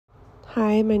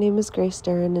Hi, my name is Grace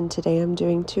Duren, and today I'm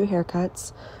doing two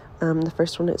haircuts. The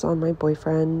first one is on my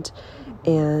boyfriend,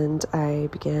 and I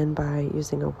began by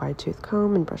using a wide tooth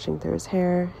comb and brushing through his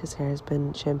hair. His hair has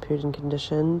been shampooed and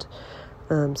conditioned,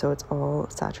 so it's all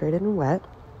saturated and wet.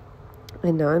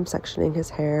 And now I'm sectioning his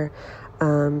hair.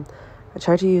 I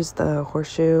tried to use the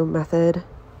horseshoe method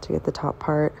to get the top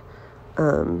part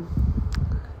and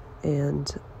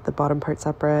the bottom part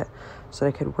separate so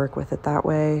that I could work with it that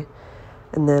way.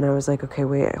 And then I was like, okay,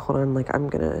 wait, hold on. I'm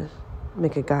going to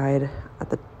make a guide at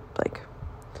the,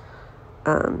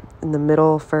 in the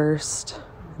middle first,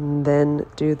 and then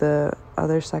do the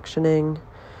other sectioning.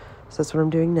 So that's what I'm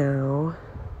doing now.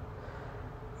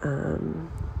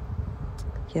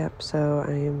 So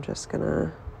I am just going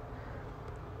to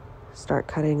start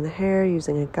cutting the hair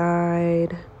using a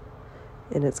guide,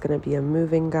 and it's going to be a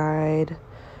moving guide.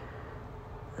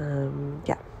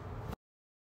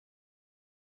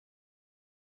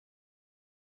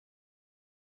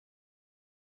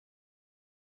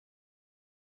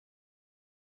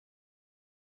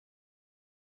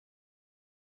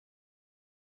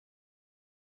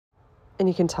 And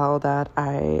you can tell that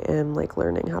I am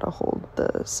learning how to hold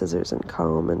the scissors and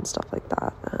comb and stuff like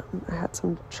that. I had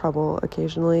some trouble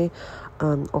occasionally,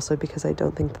 also because I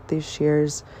don't think that these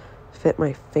shears fit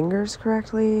my fingers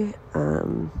correctly.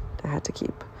 I had to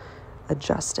keep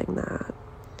adjusting that.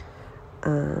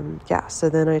 So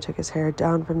then I took his hair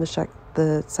down from the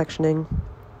sectioning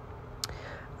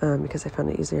because I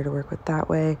found it easier to work with that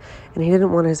way. And he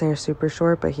didn't want his hair super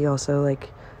short, but he also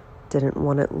didn't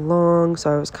want it long, so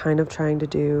I was kind of trying to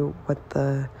do what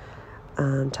the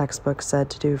textbook said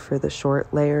to do for the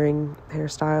short layering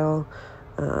hairstyle,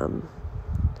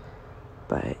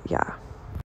 but yeah.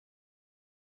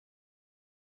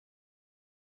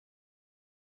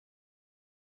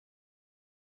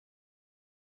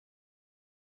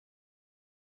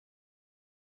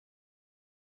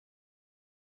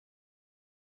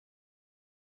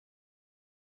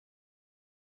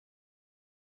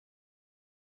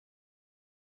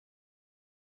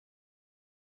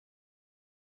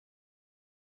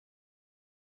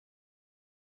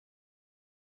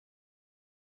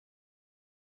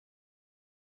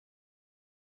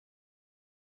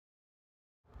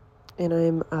 And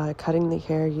I'm cutting the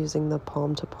hair using the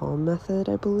palm to palm method,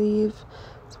 I believe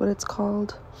is what it's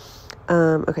called.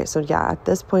 Okay, so yeah, at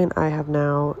this point I have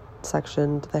now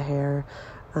sectioned the hair,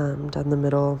 done the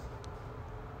middle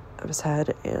of his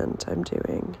head, and I'm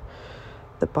doing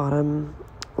the bottom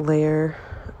layer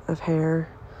of hair.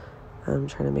 I'm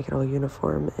trying to make it all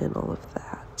uniform and all of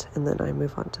that, and then I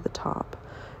move on to the top,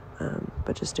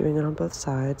 but just doing it on both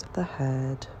sides of the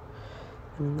head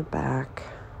and in the back.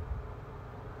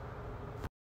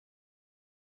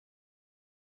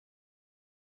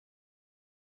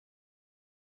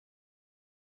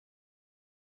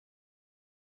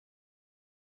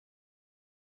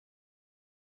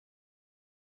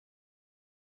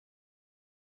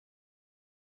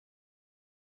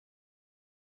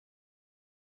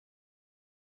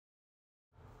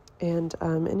 And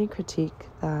any critique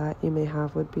that you may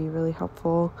have would be really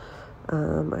helpful.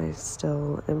 I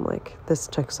still am this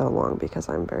took so long because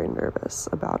I'm very nervous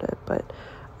about it, but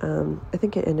I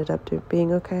think it ended up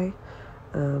being okay.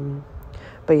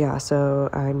 But yeah, so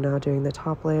I'm now doing the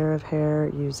top layer of hair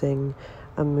using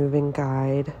a moving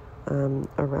guide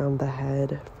around the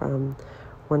head from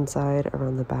one side,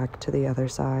 around the back to the other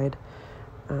side.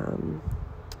 And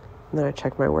then I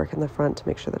check my work in the front to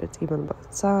make sure that it's even on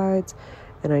both sides.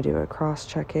 And I do a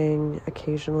cross-checking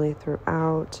occasionally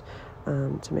throughout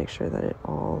to make sure that it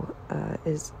all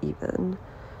is even.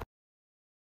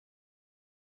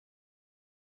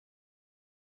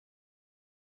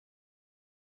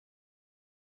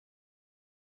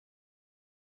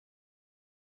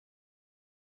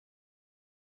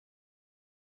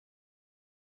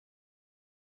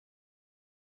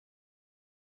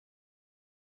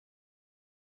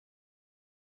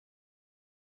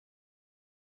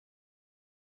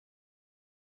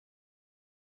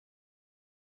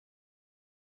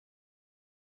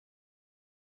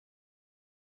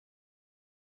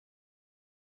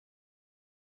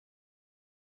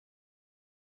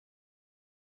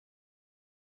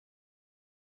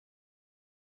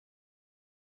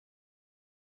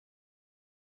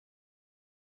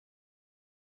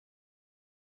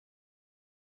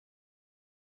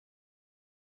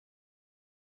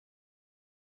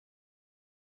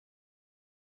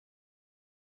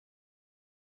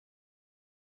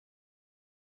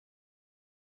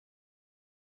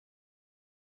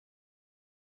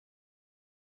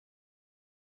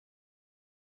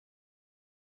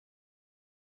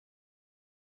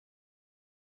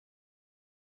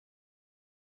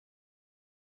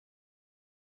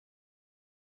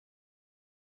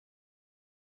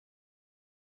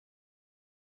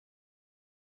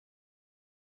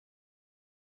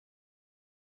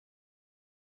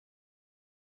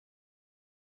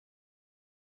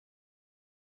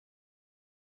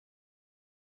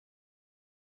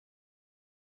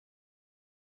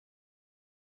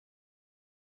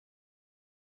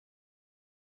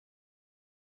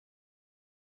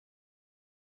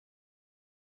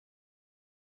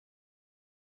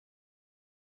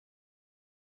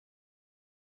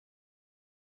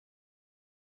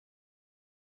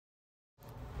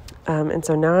 And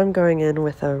so now I'm going in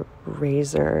with a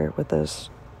razor, with a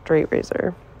straight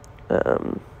razor,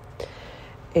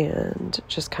 and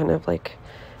just kind of like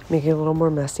making it a little more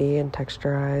messy and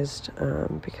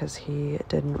texturized, because he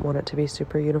didn't want it to be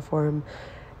super uniform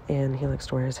and he likes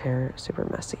to wear his hair super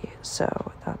messy.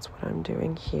 So that's what I'm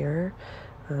doing here.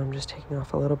 Just taking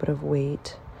off a little bit of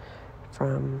weight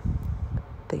from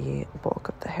the bulk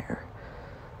of the hair.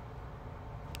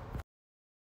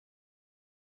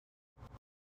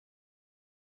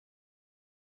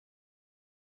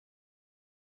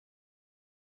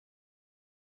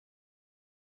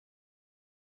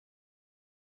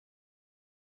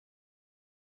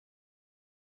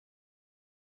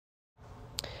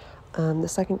 The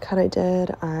second cut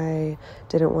I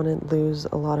didn't want to lose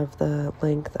a lot of the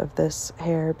length of this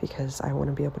hair because I want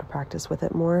to be able to practice with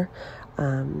it more.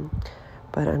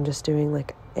 But I'm just doing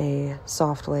like a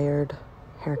soft layered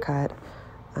haircut,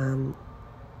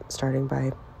 starting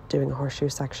by doing a horseshoe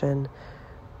section,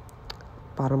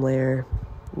 bottom layer,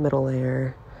 middle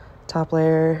layer, top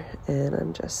layer, and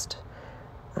I'm just,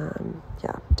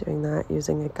 doing that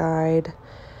using a guide.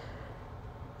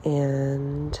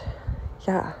 And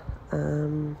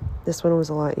this one was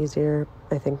a lot easier,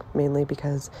 I think mainly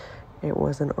because it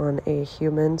wasn't on a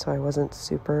human, so I wasn't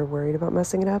super worried about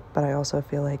messing it up, but I also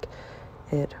feel like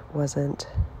it wasn't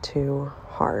too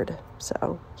hard.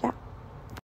 So, yeah.